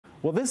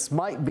Well, this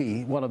might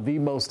be one of the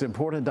most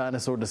important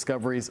dinosaur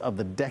discoveries of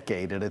the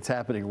decade, and it's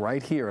happening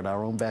right here in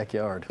our own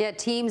backyard. Yeah,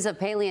 teams of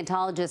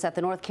paleontologists at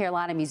the North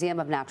Carolina Museum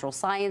of Natural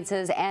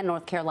Sciences and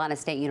North Carolina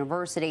State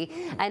University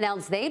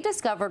announced they've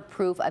discovered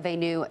proof of a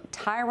new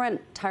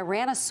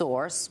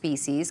Tyrannosaur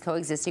species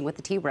coexisting with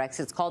the T-Rex.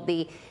 It's called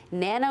the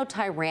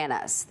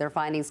Nanotyrannus. Their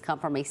findings come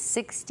from a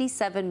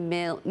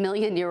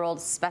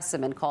 67-million-year-old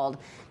specimen called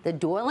the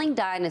Doiling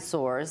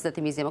Dinosaurs that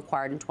the museum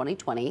acquired in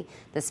 2020.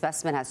 The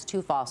specimen has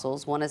two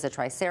fossils. One is a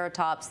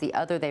Triceratops. The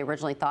other they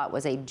originally thought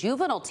was a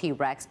juvenile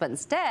T-Rex, but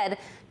instead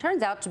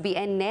turns out to be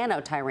a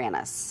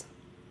Nanotyrannus.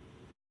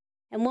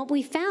 And what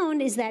we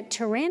found is that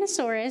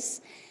Tyrannosaurus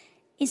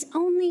is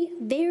only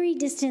very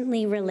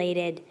distantly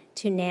related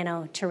to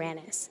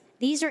Nanotyrannus.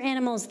 These are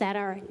animals that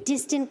are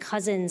distant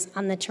cousins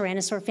on the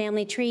Tyrannosaur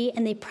family tree,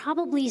 and they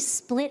probably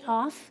split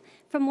off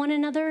from one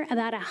another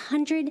about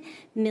 100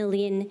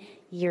 million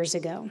years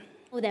ago.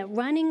 That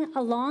running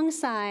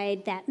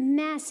alongside that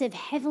massive,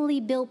 heavily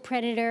built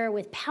predator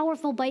with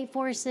powerful bite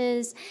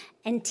forces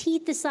and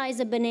teeth the size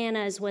of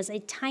bananas was a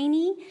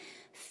tiny,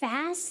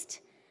 fast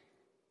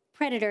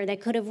predator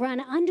that could have run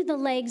under the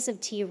legs of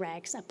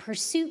T-Rex, a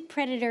pursuit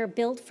predator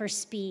built for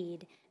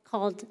speed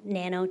called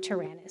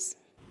Nanotyrannus.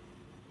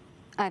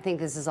 I think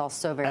this is all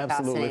so very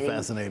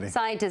fascinating.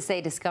 Scientists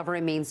say discovery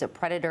means that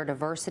predator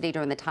diversity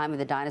during the time of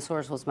the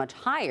dinosaurs was much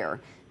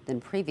higher than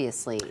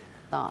previously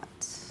thought.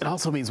 It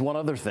also means one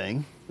other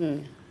thing.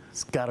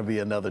 It's got to be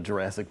another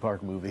Jurassic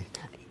Park movie.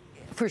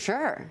 For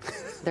sure.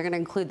 They're going to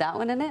include that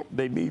one in it?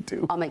 They need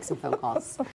to. I'll make some phone calls.